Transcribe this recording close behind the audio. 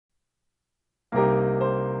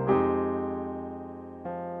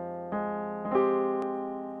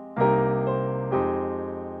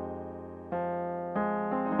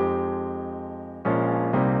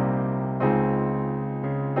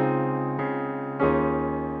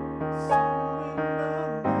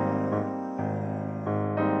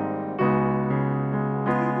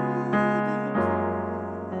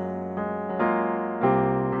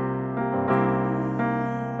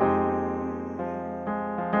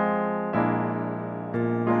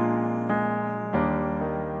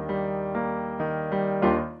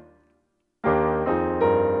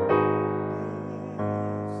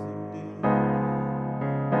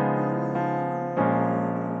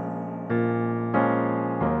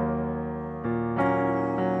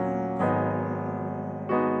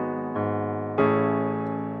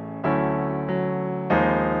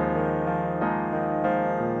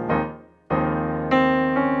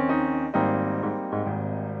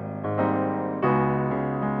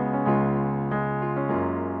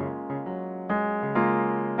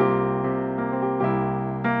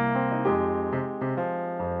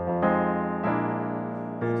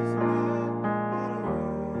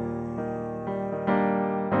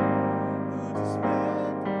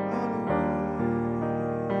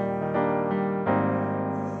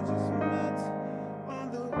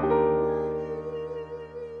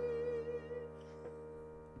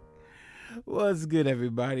What's good,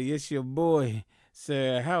 everybody? It's your boy,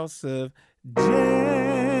 Sir House of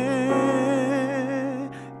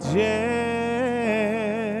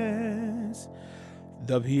Jazz,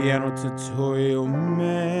 the piano tutorial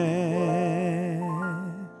man.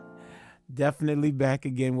 Definitely back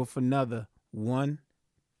again with another 1,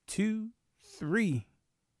 2, 3.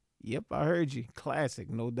 Yep, I heard you. Classic,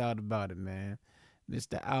 no doubt about it, man.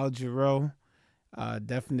 Mr. Jarreau.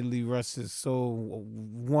 Definitely Russ is so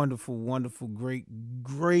wonderful,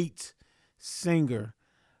 great singer.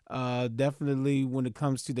 Definitely when it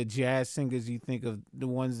comes to the jazz singers, you think of the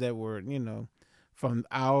ones that were, from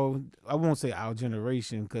I won't say our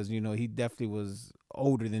generation, because, he definitely was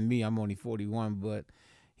older than me. I'm only 41, but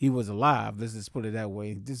he was alive. Let's just put it that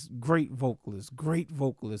way. This great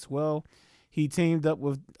vocalist. Well, he teamed up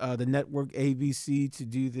with the network ABC to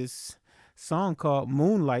do this song called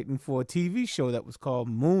Moonlighting for a TV show that was called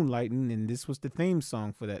Moonlighting, and this was the theme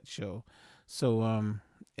song for that show. So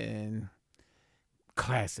and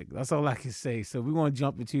classic, that's all I can say. So we're going to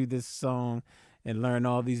jump into this song and learn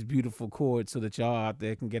all these beautiful chords so that y'all out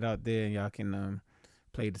there can get out there and y'all can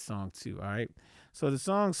play the song too. All right, so the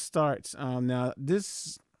song starts now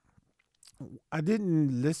this, I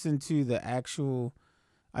didn't listen to the actual,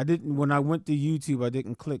 when I went to YouTube, I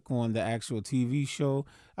didn't click on the actual TV show.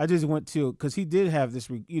 I just went to, because he did have this,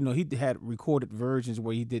 he had recorded versions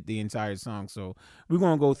where he did the entire song. So we're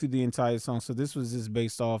going to go through the entire song. So this was just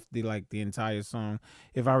based off the entire song.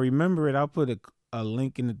 If I remember it, I'll put a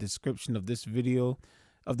link in the description of this video,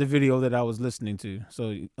 of the video that I was listening to.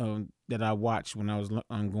 So that I watched when I was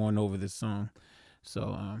going over this song.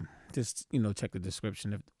 So just, check the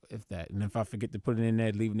description if that. And if I forget to put it in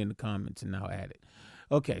there, leave it in the comments and I'll add it.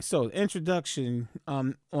 Okay, so introduction,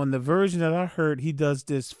 on the version that I heard, he does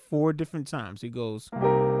this 4 different times. He goes,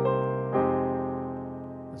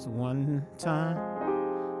 that's 1 time,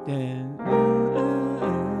 then,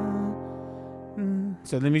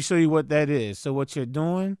 So let me show you what that is. So what you're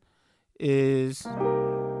doing is,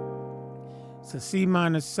 it's a C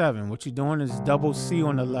minor 7. What you're doing is double C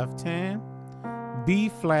on the left hand, B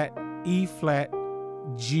flat, E flat,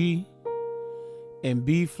 G, and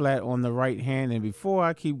B flat on the right hand. And before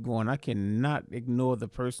I keep going, I cannot ignore the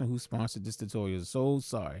person who sponsored this tutorial. So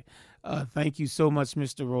sorry. Thank you so much,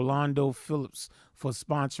 Mr. Rolando Phillips, for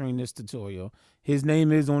sponsoring this tutorial. His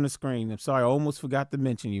name is on the screen. I'm sorry, I almost forgot to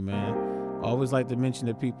mention you, man. I always like to mention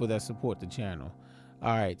the people that support the channel.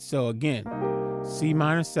 All right, so again, C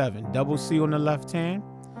minor 7, double C on the left hand,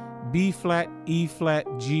 B flat, E flat,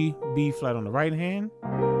 G, B flat on the right hand.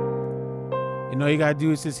 And all you gotta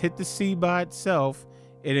do is just hit the C by itself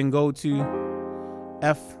and then go to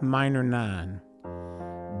F minor 9.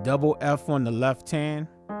 Double F on the left hand,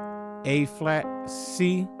 A flat,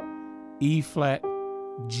 C, E flat,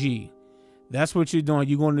 G. That's what you're doing.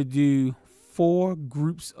 You're going to do 4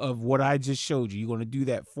 groups of what I just showed you. You're going to do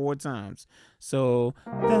that 4 times. So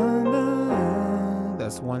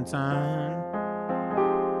that's 1 time.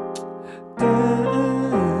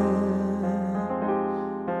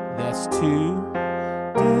 That's 2.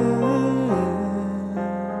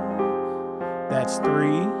 That's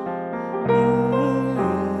 3.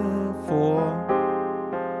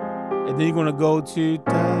 4. And then you're gonna go to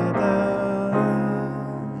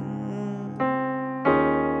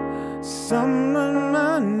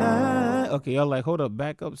summer night. Okay, y'all like, hold up,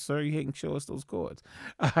 back up, sir. You can't show us those chords.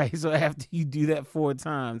 All right, so after you do that 4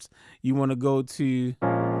 times, you want to go to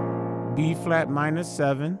B flat minor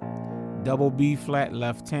 7. Double B flat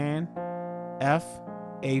left hand, F,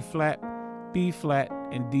 A flat, B flat,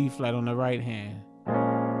 and D flat on the right hand.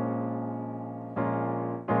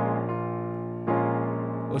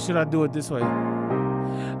 Or should I do it this way?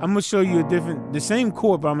 I'm gonna show you the same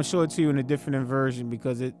chord, but I'm gonna show it to you in a different inversion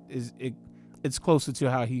because it's closer to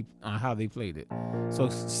how they played it. So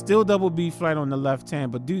still double B flat on the left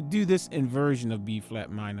hand, but do this inversion of B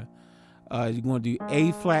flat minor. You're going to do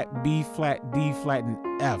A flat, B flat, D flat, and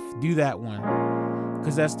F. Do that one,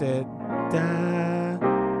 because that's the da.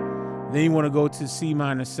 Then you want to go to C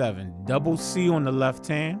minor 7. Double C on the left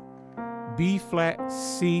hand, B flat,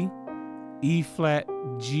 C, E flat,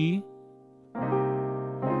 G.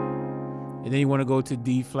 And then you want to go to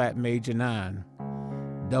D flat major 9.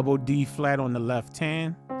 Double D flat on the left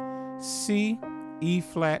hand, C, E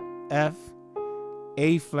flat, F,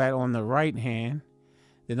 A flat on the right hand.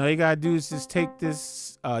 Then all you gotta do is just take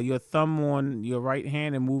this, your thumb on your right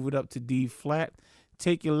hand and move it up to D flat.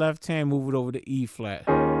 Take your left hand, move it over to E flat.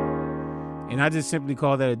 And I just simply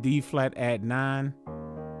call that a D flat add 9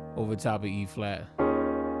 over top of E flat.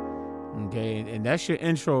 Okay, and that's your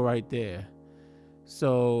intro right there.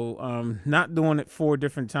 So not doing it 4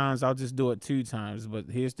 different times, I'll just do it 2 times, but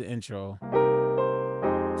here's the intro.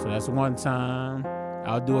 So that's one time.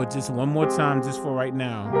 I'll do it just one more time just for right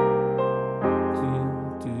now.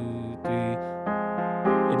 2, 2, 3.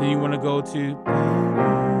 And then you want to go to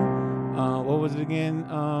what was it again?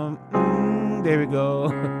 There we go.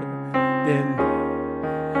 Then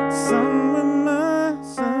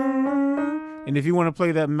and if you want to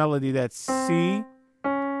play that melody, that's C,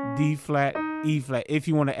 D flat, E flat. If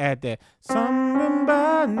you want to add that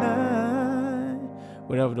by night,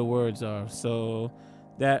 whatever the words are. So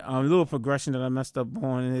that little progression that I messed up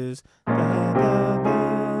on is da, da, da,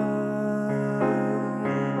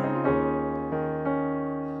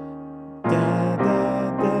 da, da, da.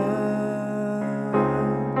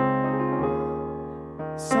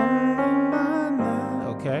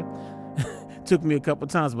 Okay. Took me a couple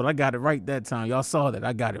times, but I got it right that time. Y'all saw that.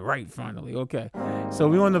 I got it right finally. Okay. So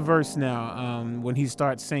we're on the verse now. When he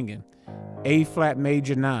starts singing. A flat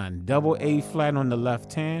major 9, double A flat on the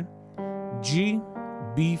left hand, G,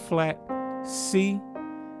 B flat, C,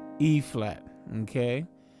 E flat. Okay.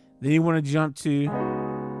 Then you want to jump to,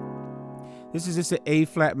 this is just an A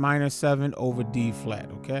flat minor 7 over D flat.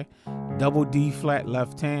 Okay. Double D flat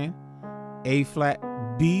left hand, A flat,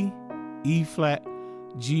 B, E flat,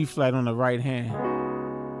 G flat on the right hand.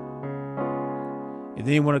 And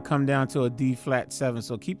then you want to come down to a D flat 7.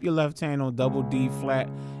 So keep your left hand on double D flat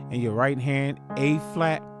and your right hand A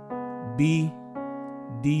flat, B,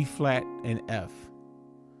 D flat, and F.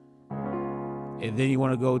 And then you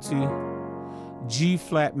want to go to G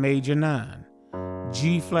flat major 9.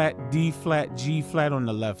 G flat, D flat, G flat on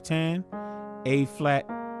the left hand. A flat,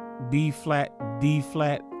 B flat, D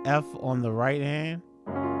flat, F on the right hand.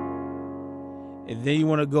 And then you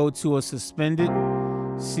want to go to a suspended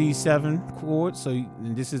C7 chord. So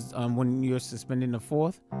this is when you're suspending the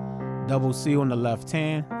 4th. Double C on the left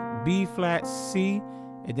hand. B flat, C,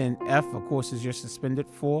 and then F, of course, is your suspended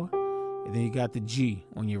 4. And then you got the G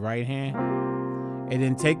on your right hand. And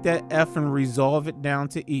then take that F and resolve it down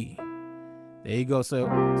to E. There you go. So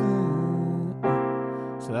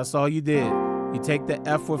that's all you did. You take the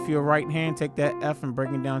F with your right hand, take that F and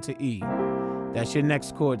bring it down to E. That's your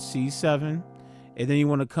next chord, C7. And then you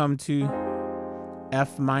want to come to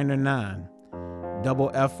F minor 9.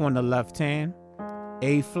 Double F on the left hand.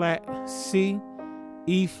 A flat, C,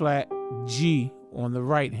 E flat, G on the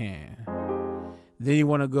right hand. Then you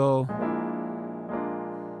want to go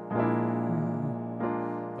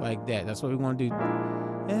like that. That's what we want to do.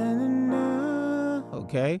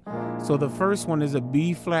 Okay. So the first one is a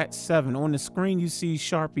B flat 7. On the screen you see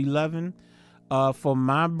sharp 11. For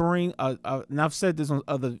my brain, and I've said this on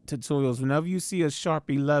other tutorials, whenever you see a sharp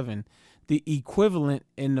 11, the equivalent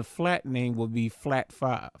in the flat name will be flat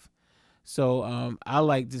 5. So I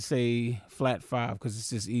like to say flat 5 because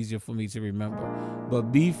it's just easier for me to remember.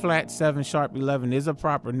 But B flat 7 sharp 11 is a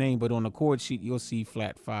proper name, but on the chord sheet you'll see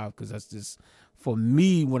flat 5 because that's just, for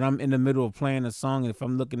me, when I'm in the middle of playing a song, and if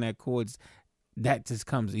I'm looking at chords, that just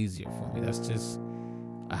comes easier for me. That's just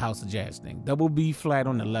a house of jazz thing. Double B flat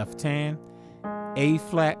on the left hand. A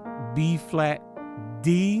flat, B flat,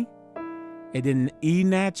 D, and then E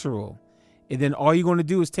natural. And then all you're going to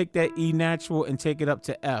do is take that E natural and take it up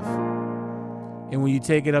to F. And when you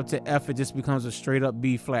take it up to F, it just becomes a straight up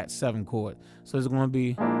B flat 7 chord. So it's going to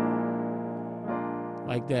be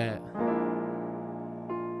like that.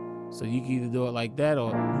 So you can either do it like that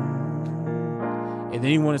or, and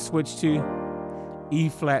then you want to switch to E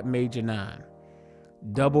flat major 9.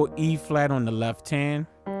 Double E flat on the left hand,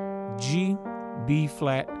 G, B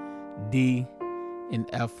flat, D, and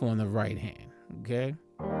F on the right hand. Okay.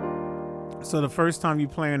 So the first time you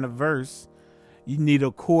play in a verse, you need a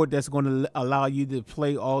chord that's going to allow you to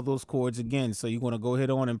play all those chords again. So you're going to go ahead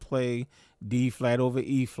on and play D flat over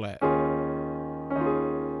E flat.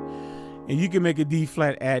 And you can make a D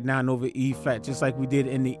flat add 9 over E flat, just like we did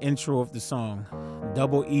in the intro of the song.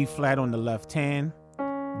 Double E flat on the left hand,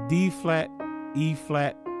 D flat, E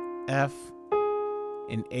flat, F,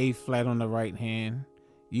 and A flat on the right hand.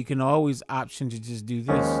 You can always option to just do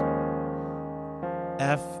this.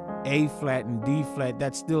 F, A flat, and D flat.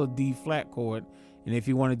 That's still a D flat chord. And if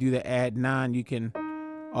you want to do the add 9, you can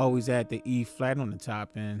always add the E flat on the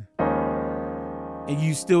top end. And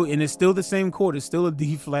it's still the same chord. It's still a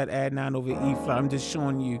D flat add 9 over E flat. I'm just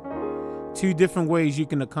showing you 2 different ways you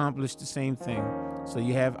can accomplish the same thing. So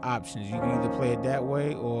you have options. You can either play it that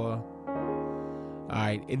way or... All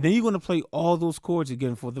right, and then you're going to play all those chords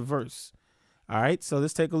again for the verse. All right, so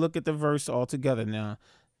let's take a look at the verse all together now.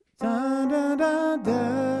 Da, da, da,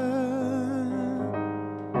 da.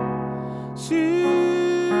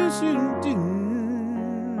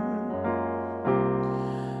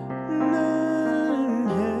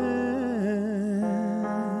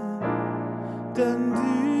 Dun,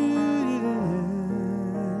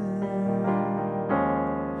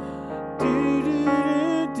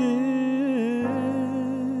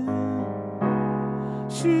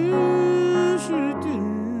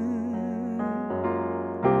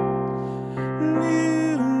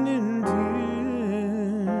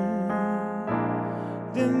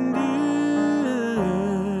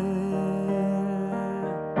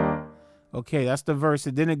 Okay, that's the verse,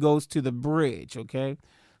 and then it goes to the bridge. Okay,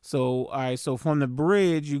 so all right, so from the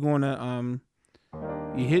bridge, you're gonna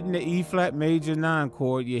you're hitting the E flat major 9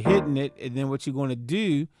 chord. You're hitting it, and then what you're gonna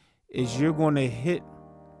do is you're gonna hit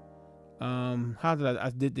how did I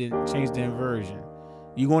didn't change the inversion.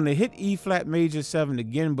 You're going to hit E flat major 7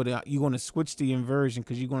 again, but you're going to switch the inversion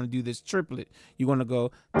because you're going to do this triplet. You're going to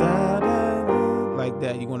go da, da, da, like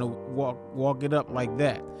that. You're going to walk it up like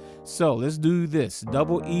that. So let's do this.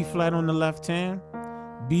 Double E flat on the left hand,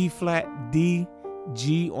 B flat, D,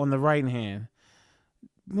 G on the right hand.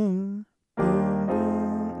 Boom, boom,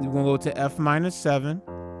 boom. You're going to go to F minor 7,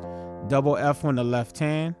 double F on the left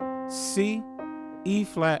hand, C, E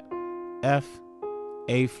flat, F,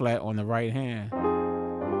 A flat on the right hand,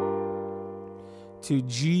 to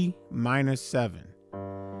G minor 7,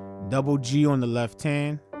 double G on the left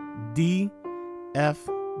hand, D, F,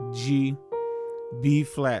 G, B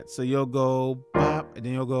flat. So you'll go bop, and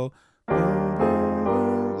then you'll go boom, boom,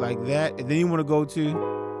 boom, like that, and then you want to go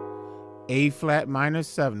to A flat minor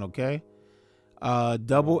 7. Okay,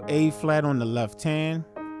 double A flat on the left hand,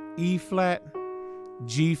 E flat,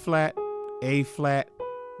 G flat, A flat,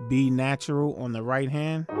 B natural on the right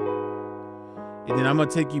hand, and then I'm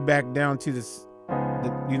gonna take you back down to this,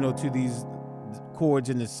 to these chords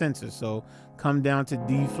in the center. So come down to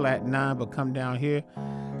D flat 9, but come down here,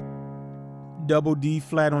 double D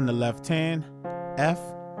flat on the left hand, F,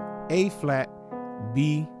 A flat,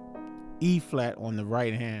 B, E flat on the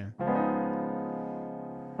right hand.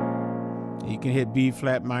 You can hit B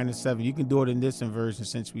flat minor 7. You can do it in this inversion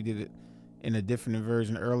since we did it in a different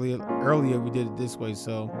inversion earlier. Earlier we did it this way,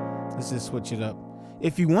 so let's just switch it up.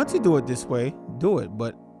 If you want to do it this way, do it,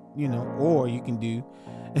 but or you can do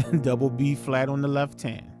double B flat on the left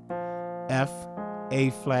hand, F, A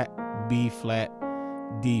flat, B flat,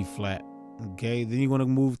 D flat. Okay, then you're going to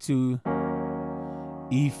move to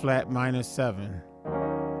E flat minor 7,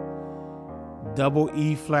 double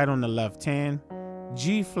E flat on the left hand,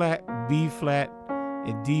 G flat, B flat,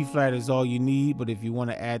 and D flat is all you need. But if you want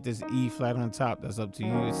to add this E flat on top, that's up to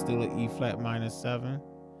you. It's still an E flat minor 7.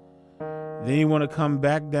 Then you want to come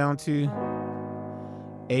back down to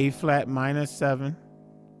A flat minor 7.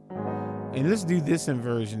 And let's do this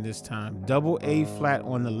inversion this time. Double A flat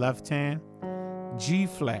on the left hand, G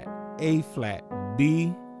flat, A flat,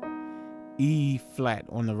 B, E flat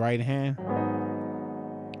on the right hand.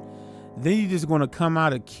 Then you're just going to come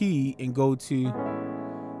out of key and go to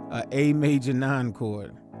A major 9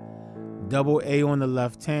 chord. Double A on the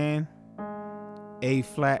left hand, A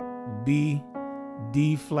flat, B,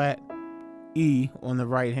 D flat, E on the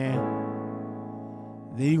right hand.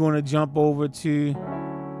 Then you're going to jump over to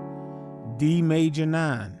D major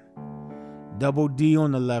 9, double D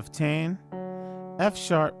on the left hand, F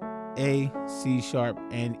sharp, A, C sharp,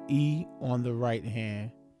 and E on the right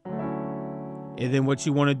hand. And then what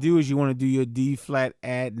you want to do is you want to do your D flat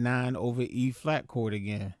add 9 over E flat chord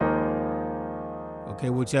again. Okay,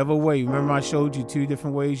 whichever way. Remember I showed you 2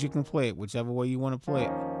 different ways you can play it, whichever way you want to play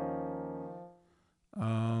it.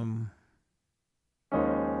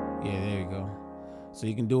 Yeah, there you go. So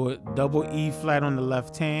you can do it double E flat on the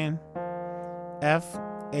left hand, F,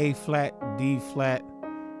 A flat, D flat,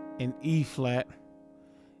 and E flat.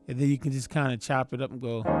 And then you can just kind of chop it up and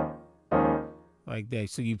go like that.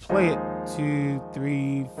 So you play it 2,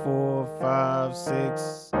 3, 4, 5,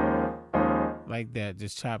 6, like that.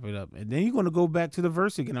 Just chop it up. And then you're going to go back to the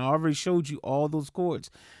verse again. I already showed you all those chords.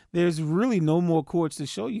 There's really no more chords to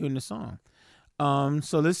show you in the song.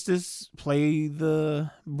 So let's just play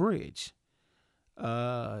the bridge.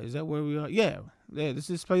 Is that where we are? Yeah, let's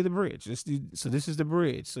just play the bridge. So this is the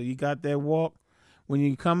bridge. So you got that walk. When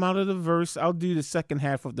you come out of the verse, I'll do the second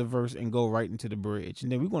half of the verse and go right into the bridge.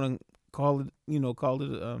 And then we're going to call it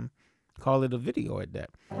a video at that.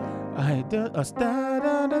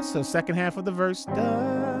 So second half of the verse.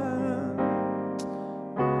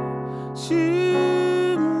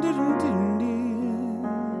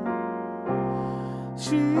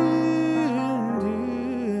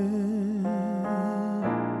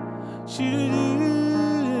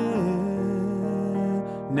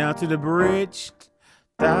 Now to the bridge.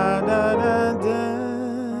 Da, da, da, da, da.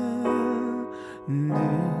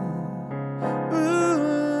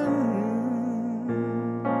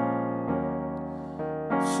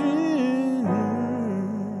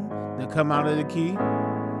 Now come out of the key.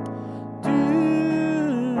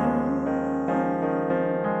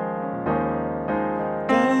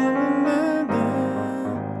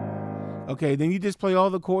 Okay, then you just play all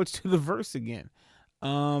the chords to the verse again.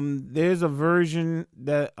 There's a version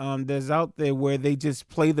that that's out there where they just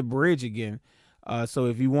play the bridge again. So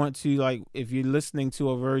if you want to, like, if you're listening to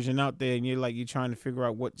a version out there and you're trying to figure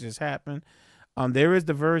out what just happened, there is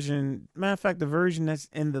the version. Matter of fact, the version that's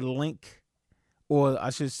in the link, or I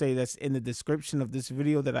should say that's in the description of this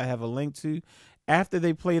video that I have a link to. After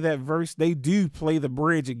they play that verse, they do play the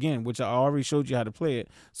bridge again, which I already showed you how to play it.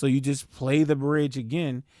 So you just play the bridge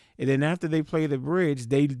again. And then after they play the bridge,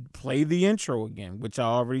 they play the intro again, which I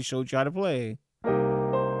already showed you how to play.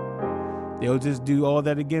 They'll just do all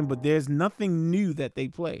that again, but there's nothing new that they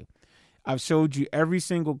play. I've showed you every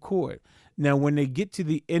single chord. Now, when they get to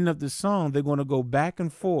the end of the song, they're going to go back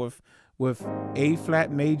and forth with A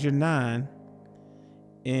flat major 9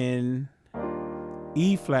 and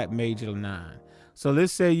E flat major 9. So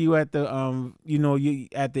let's say you at the you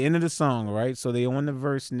at the end of the song, right? So they on the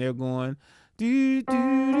verse and they're going do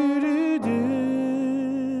do do do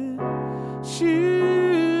do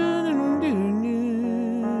shoo, do, do,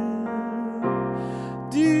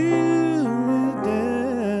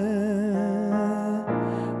 do,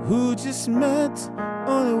 who just met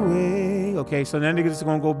on the way. Okay, so then they're just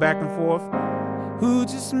gonna go back and forth. Who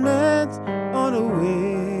just met on the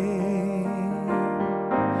way.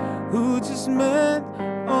 Who just met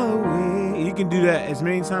on the way. You can do that as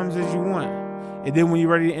many times as you want. And then when you're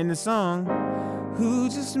ready to end the song, who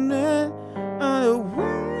just met on the way.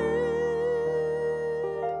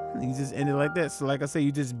 You just end it like that. So like I say,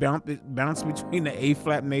 you just bounce between the A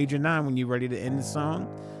flat major 9 when you're ready to end the song.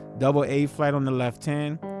 Double A flat on the left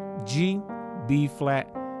hand. G, B flat,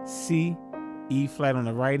 C, E flat on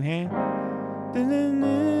the right hand.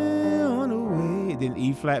 On the way. Then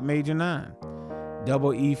E flat major 9.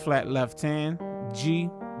 Double E flat left hand, G,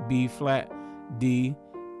 B flat, D,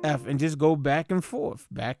 F, and just go back and forth,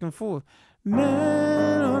 back and forth.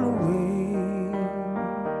 Man on the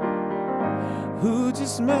way, who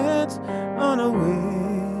just met on the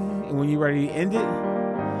way. And when you're ready to end it,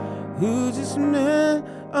 who just met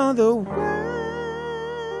on the way.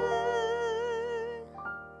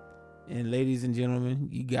 And ladies and gentlemen,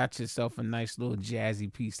 you got yourself a nice little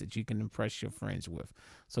jazzy piece that you can impress your friends with.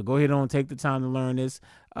 So go ahead on, take the time to learn this.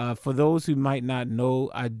 For those who might not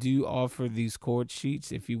know, I do offer these chord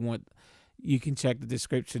sheets. If you want, you can check the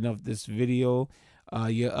description of this video.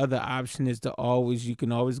 Your other option is you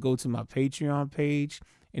can always go to my Patreon page.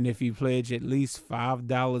 And if you pledge at least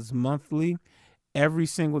 $5 monthly, every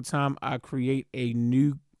single time I create a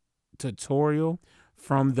new tutorial,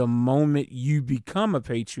 from the moment you become a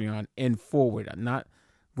Patreon and forward, I'm not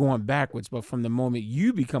going backwards, but from the moment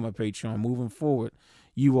you become a Patreon moving forward,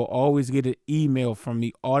 you will always get an email from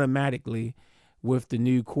me automatically with the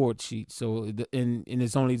new chord sheet. So, and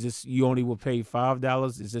it's only just, you only will pay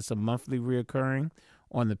 $5. It's just a monthly reoccurring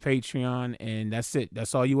on the Patreon, and that's it.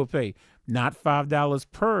 That's all you will pay. Not $5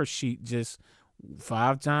 per sheet, just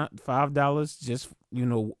 $5 just,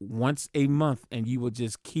 once a month, and you will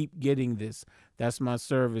just keep getting this. That's my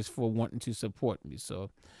service for wanting to support me. So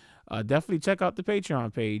definitely check out the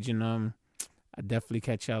Patreon page, and I definitely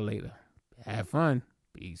catch y'all later. Have fun.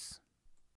 Peace.